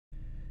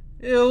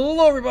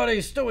Hello everybody,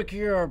 Stoic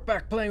here,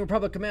 back playing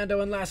Republic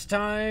Commando, and last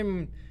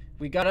time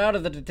we got out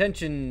of the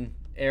detention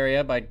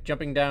area by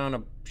jumping down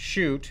a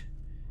chute.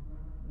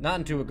 Not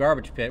into a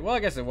garbage pit. Well, I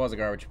guess it was a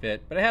garbage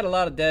pit, but it had a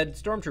lot of dead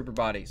stormtrooper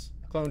bodies.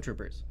 Clone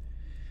troopers.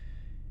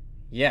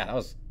 Yeah, that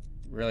was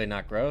really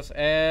not gross.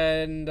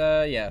 And,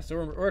 yeah, so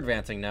we're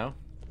advancing now.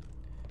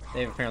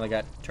 They've apparently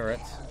got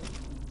turrets.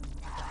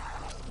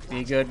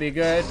 Be good, be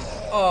good.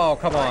 Oh,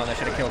 come on, I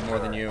should have killed more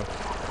than you.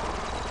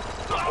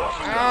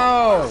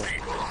 Ow!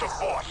 The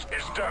boss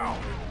is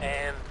down.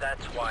 And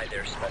that's why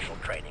there's special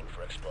training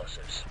for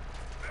explosives.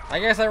 I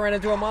guess I ran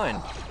into a mine.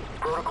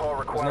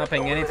 I was not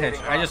paying any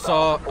attention. I just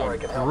saw a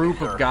group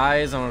of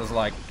guys and I was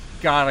like,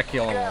 gotta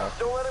kill them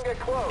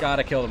all.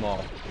 Gotta kill them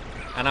all.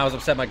 And I was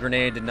upset my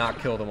grenade did not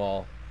kill them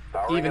all.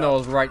 Even though I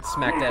was right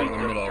smack dab in the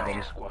middle of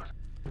them.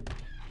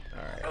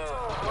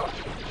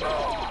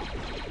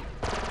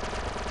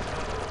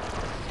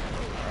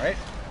 Alright.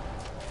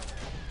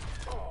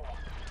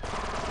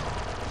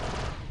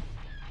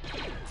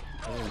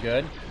 This is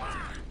good.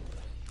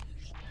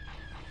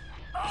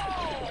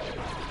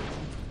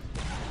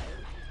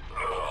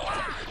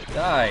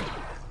 Die.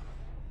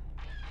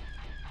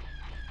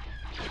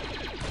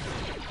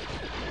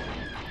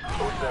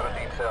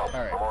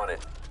 Alright. I'm on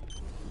it.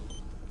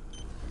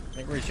 I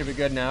think we should be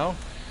good now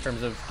in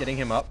terms of getting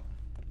him up.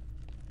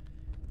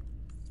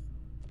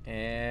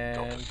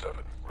 And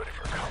ready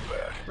for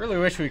combat. Really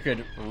wish we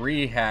could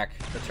re-hack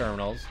the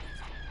terminals.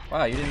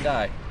 Wow, you didn't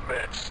die.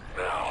 That's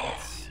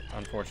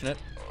unfortunate.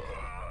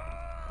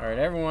 Alright,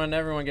 everyone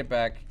get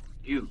back.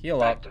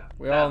 Heal up.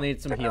 We all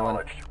need some healing.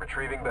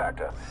 Retrieving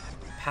Bacta.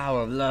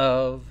 Power of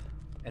love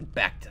and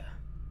Bacta.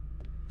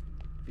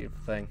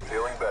 Beautiful thing.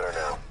 Feeling better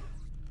now.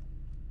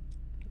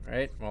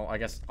 Alright, well, I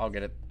guess I'll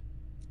get it.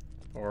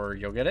 Or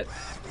you'll get it?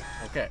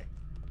 Okay.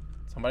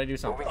 Somebody do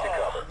something. Moving to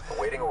cover.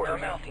 Awaiting orders.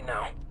 I'm healthy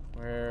now.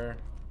 Where?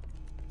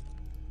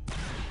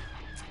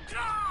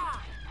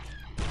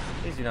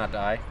 Please do not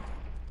die.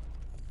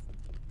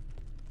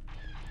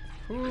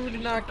 Who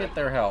did not get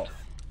their health?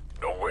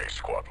 No way,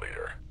 squad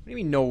leader. What do you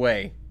mean, no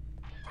way?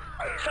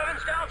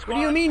 Seven's down, squad. What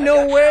do you mean,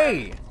 no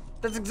way?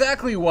 That's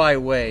exactly why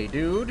way,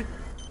 dude.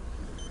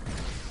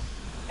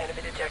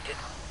 Enemy detected.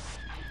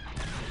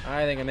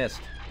 I think I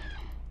missed.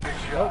 Good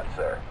shot,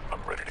 sir.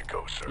 I'm ready to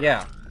go, sir.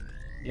 Yeah.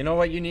 You know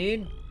what you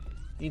need? You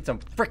need some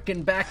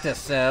frickin' Bacta,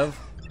 Sev.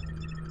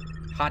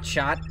 Hot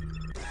shot.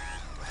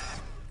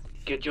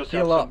 Get yourself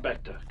Heal up. some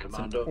Bacta,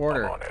 Commando. Some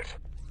order. I'm on it.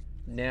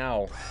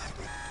 Now.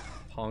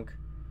 Punk.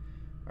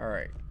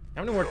 Alright.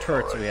 How many more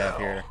turrets do we have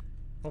here?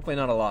 Hopefully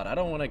not a lot. I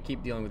don't want to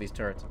keep dealing with these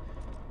turrets.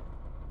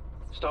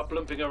 Stop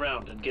limping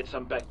around and get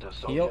some Bacta,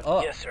 soldier. Heal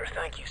up. Yes, sir.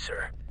 Thank you,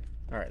 sir.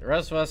 Alright, the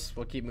rest of us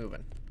will keep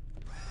moving.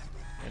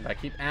 And by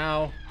keep...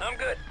 Ow. I'm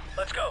good.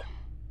 Let's go.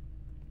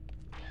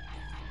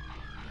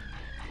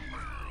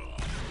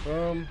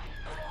 Boom.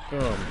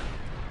 Boom.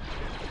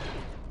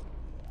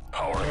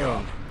 Powering up.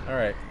 Boom.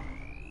 Alright.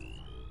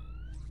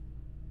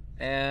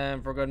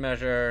 And for good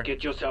measure...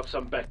 Get yourself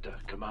some Bacta,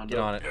 Commando. Get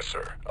on it. Yes,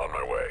 sir. On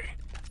my way.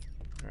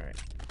 Alright.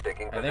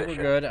 Taking I think we're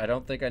good. I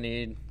don't think I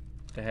need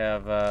to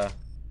have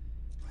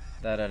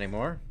that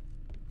anymore.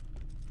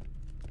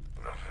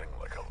 Nothing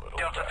like a little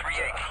Delta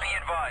 3-8, be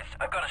advised.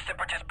 I've got a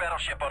separatist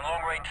battleship on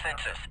long-range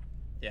sensors.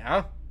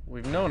 Yeah,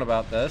 we've known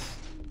about this,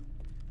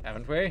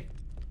 haven't we?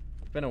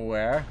 Been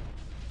aware.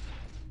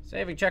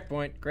 Saving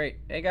checkpoint, great.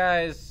 Hey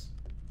guys,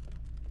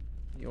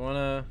 you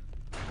wanna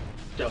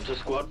Delta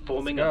squad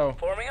forming go? up.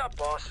 Forming up,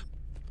 boss.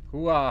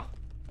 Hooah!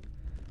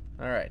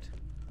 All right.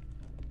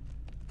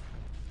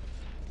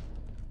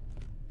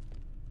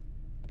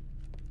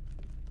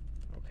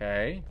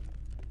 Okay.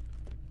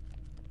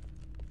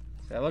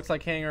 So that looks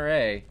like Hangar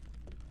A.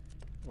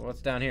 Well,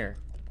 what's down here?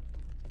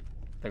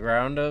 The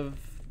ground of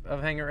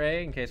Hangar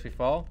A in case we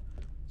fall?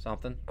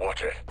 Something.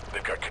 Watch it.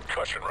 They've got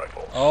concussion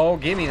rifles. Oh,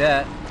 give me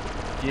that.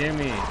 Give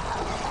me.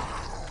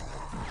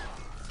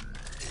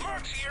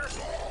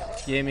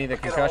 Give me the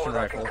concussion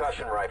rifle.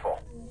 Concussion rifle.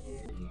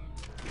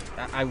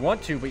 I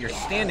want to, but you're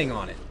standing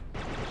on it.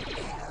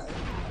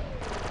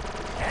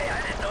 Hey,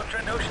 I didn't know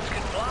Trandoshans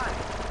could fly.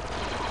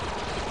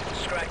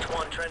 Scratch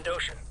one,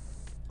 Trandoshan.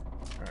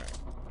 Alright.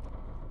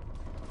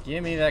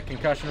 Give me that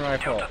concussion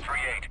rifle. Delta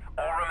 3-8,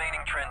 all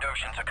remaining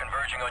Trandoshans are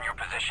converging on your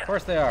position. Of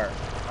course they are.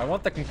 I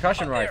want the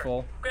concussion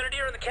rifle.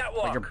 Grenadier in the But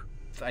catwalk.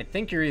 I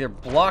think you're either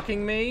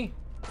blocking me,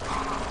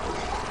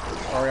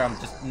 or I'm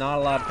just not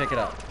allowed to pick it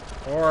up.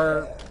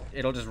 Or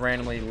it'll just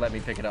randomly let me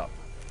pick it up.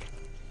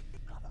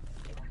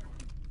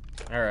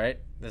 Alright,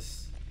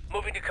 this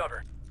Moving to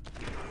cover.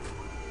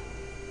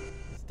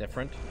 is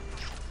different.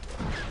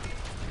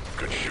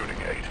 Good shooting,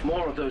 8.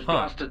 More of those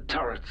bastard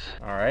turrets.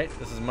 Alright,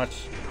 this is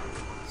much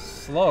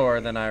slower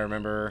than I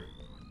remember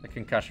the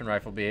concussion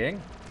rifle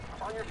being.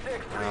 On your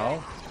 6.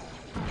 No.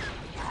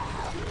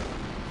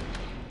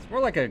 It's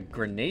more like a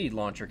grenade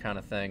launcher kind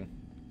of thing.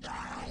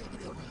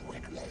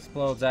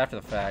 Explodes after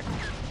the fact.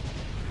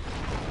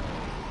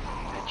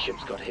 That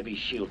ship's got heavy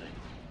shielding.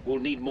 We'll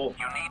need more.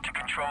 You need to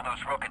control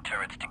those rocket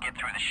turrets to get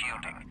through the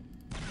shielding.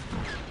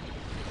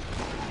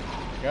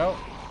 Go.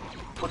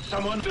 Put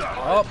someone.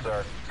 Oh,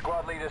 Sir,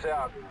 squad lead is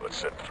out. Let's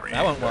send 3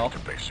 that went well. to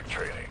basic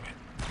training.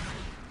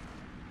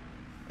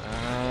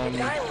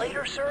 Die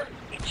later, sir?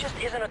 It just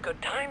isn't a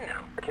good time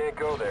now. I can't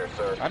go there,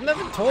 sir. I've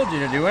never told you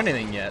to do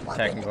anything yet,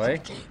 technically.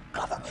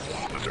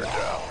 They're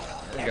down.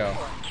 There you go.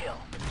 Kill.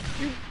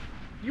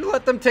 You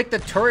let them take the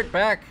turret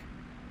back.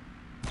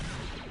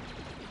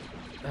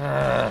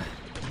 Alright.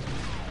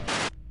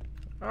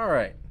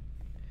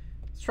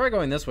 Let's try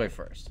going this way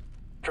first.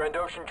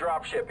 Trandoshan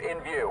dropship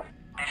in view.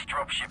 This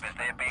dropship is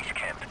their base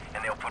camp,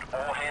 and they'll put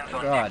all hands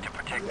on God. deck to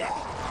protect it.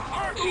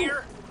 Hark's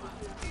here!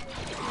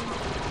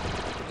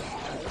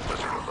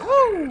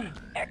 Woo!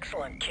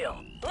 Excellent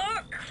kill.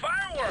 Look!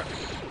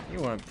 Fireworks!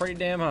 You went pretty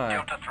damn high.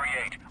 Delta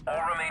 3-8,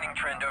 all remaining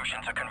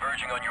Trandoshans are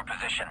converging on your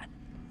position.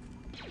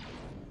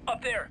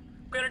 Up there!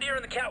 Grenadier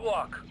in the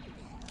catwalk!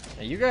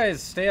 Now you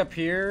guys stay up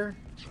here.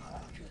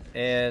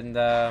 And,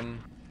 Delta,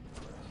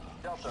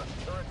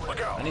 look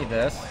out. I need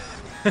this.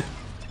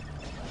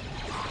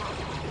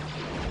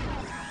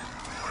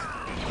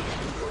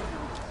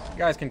 You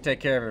guys can take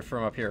care of it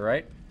from up here,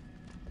 right?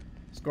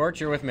 Scorch,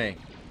 you're with me.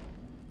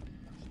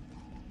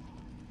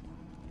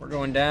 We're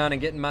going down and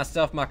getting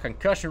myself my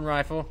concussion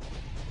rifle.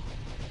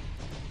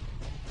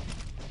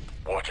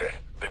 Watch it.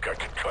 They've got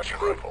concussion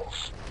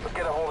rifles. Let's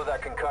get a hold of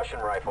that concussion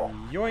rifle.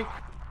 Yoink.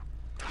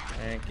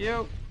 Thank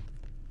you.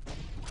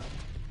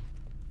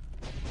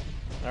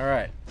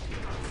 Alright.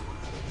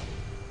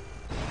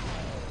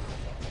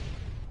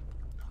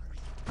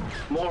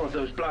 More of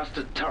those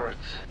blasted turrets.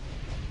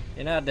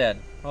 You're not dead.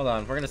 Hold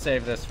on. We're gonna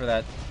save this for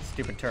that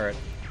stupid turret.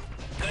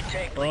 Good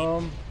take, Lee.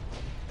 Boom.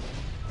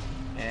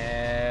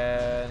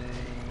 And...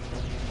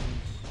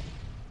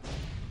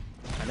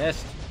 I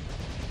missed.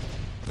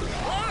 Look! There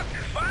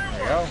you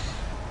Fireworks!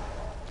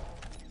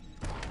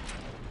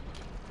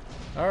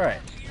 go.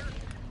 Alright.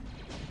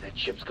 That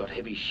ship's got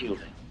heavy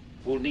shielding.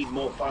 We'll need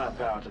more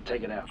firepower to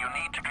take it out. You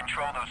need to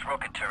control those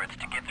rocket turrets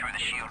to get through the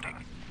shielding.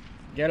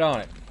 Get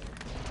on it.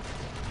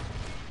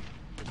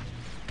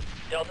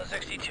 Delta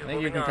 62, I think you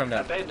moving can on. come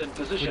down. Abandoned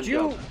position, Would you...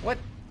 Delta. What?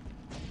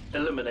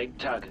 Eliminate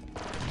target.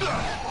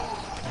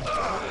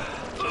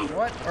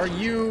 What are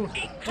you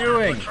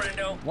doing?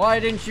 Why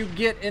didn't you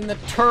get in the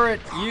turret,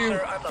 you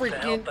Sir, I'd love to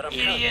help, freaking but I'm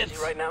kind of idiots?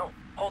 busy right now.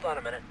 Hold on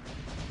a minute.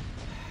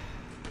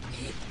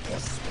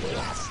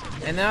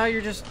 And now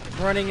you're just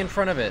running in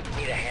front of it.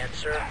 Need a hand,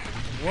 sir?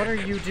 What are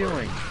you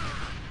doing?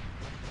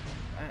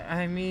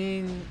 I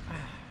mean...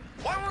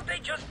 Why won't they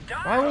just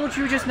die? Why won't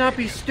you just not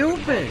be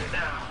stupid?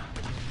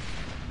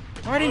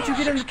 Why didn't you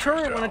get in the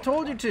turret when I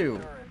told you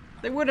to?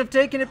 They would have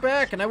taken it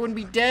back and I wouldn't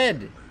be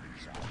dead.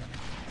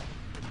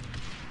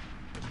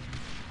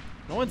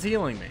 No one's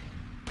healing me.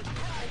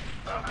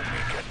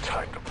 Get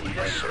time to bleed,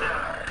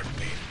 sir.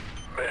 Need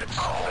meds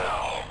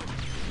now.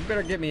 You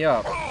better get me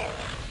up.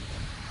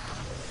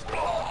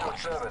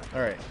 7.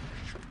 Alright.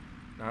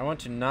 Now I want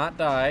to not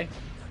die.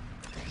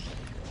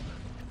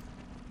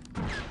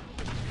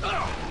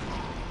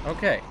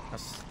 Okay.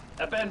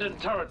 Abandoned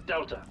turret,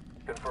 Delta.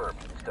 Confirmed.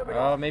 Stepping Oh,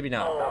 off. maybe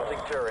not. Mounting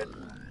turret.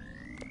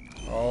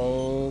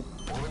 Oh.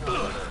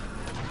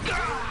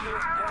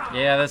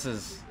 Yeah, this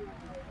is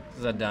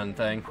a done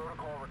thing.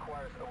 Protocol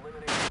requires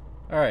eliminating.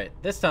 Alright,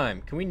 this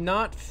time, can we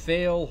not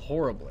fail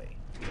horribly?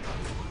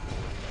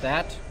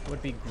 That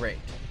would be great.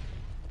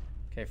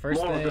 Okay,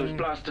 first More of those thing,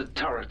 blasted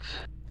turrets.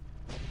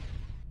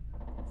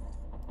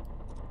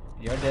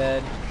 you're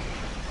dead.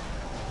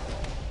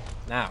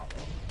 Now,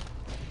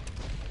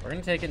 we're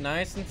gonna take it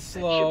nice and That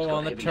slow ship's got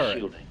on the heavy turret.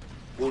 shielding.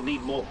 We'll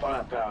need more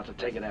firepower to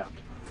take it out.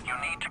 You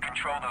need to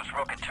control those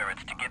rocket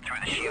turrets to get through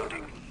the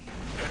shielding.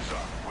 Heads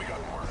up. We got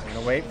more. I'm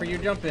gonna wait for you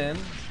to jump in.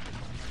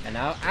 And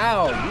now,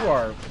 ow, you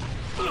are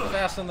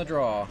fast on the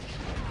draw.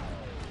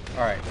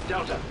 Alright,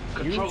 Delta,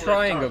 you control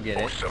try that and go turret.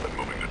 get it. 7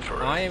 moving the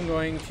turret. I am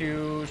going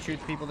to shoot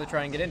the people that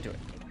try and get into it.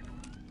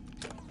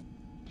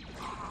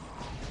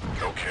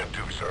 No can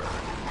do, sir.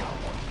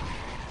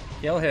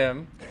 Kill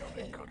him.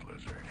 Good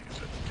lizard. He's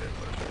a dead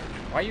lizard.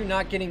 Why are you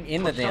not getting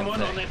in the Put damn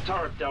someone on thing? that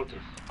turret, Delta.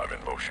 I'm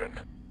in motion.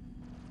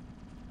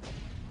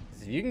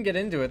 If you can get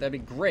into it, that'd be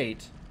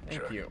great.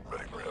 Thank Check. you.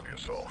 Ready for heavy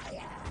assault.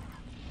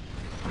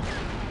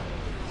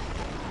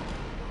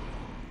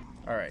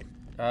 Alright.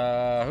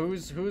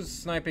 Who's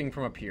sniping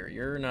from up here?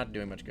 You're not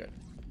doing much good.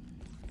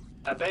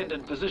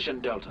 Abandoned position,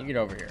 You Delta. get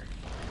over here.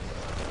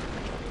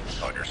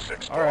 On your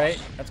 6, boss.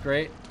 Alright, that's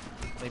great.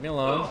 Leave me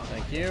alone.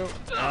 Thank you.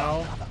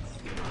 Ow.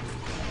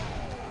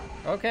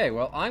 Okay,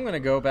 well, I'm gonna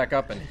go back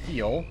up and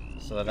heal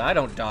so that I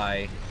don't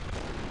die.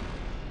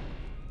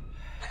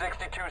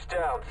 62's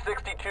down.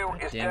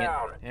 62 is Dang it.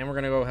 down. And we're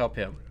gonna go help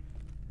him.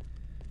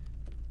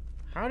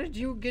 How did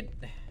you get...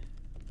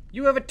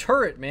 You have a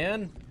turret,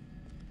 man.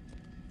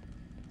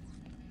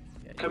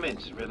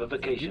 Commence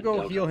revivification, You go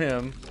Delta. heal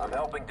him. I'm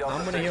helping Delta.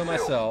 I'm gonna heal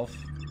 62. myself.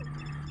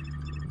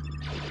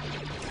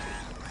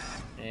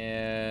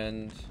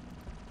 And...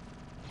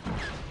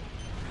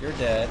 You're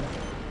dead.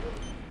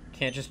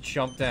 Can't just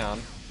jump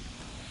down.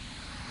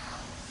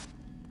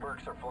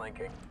 Perks are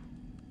flanking.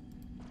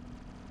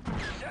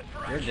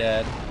 You're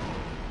dead.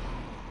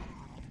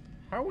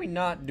 How are we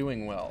not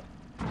doing well?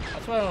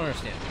 That's what I don't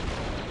understand.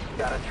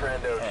 Got a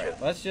Trando Alright, ship.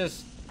 let's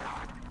just...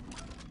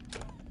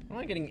 What am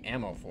I getting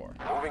ammo for?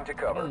 Moving to I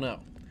cover. don't know.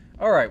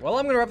 Alright, well,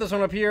 I'm going to wrap this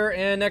one up here,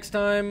 and next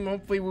time,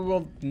 hopefully we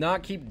will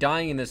not keep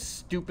dying in this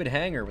stupid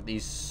hangar with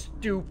these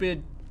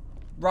stupid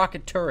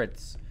rocket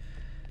turrets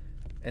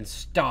and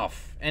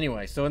stuff.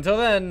 Anyway, so until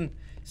then,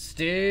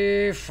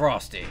 stay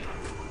frosty.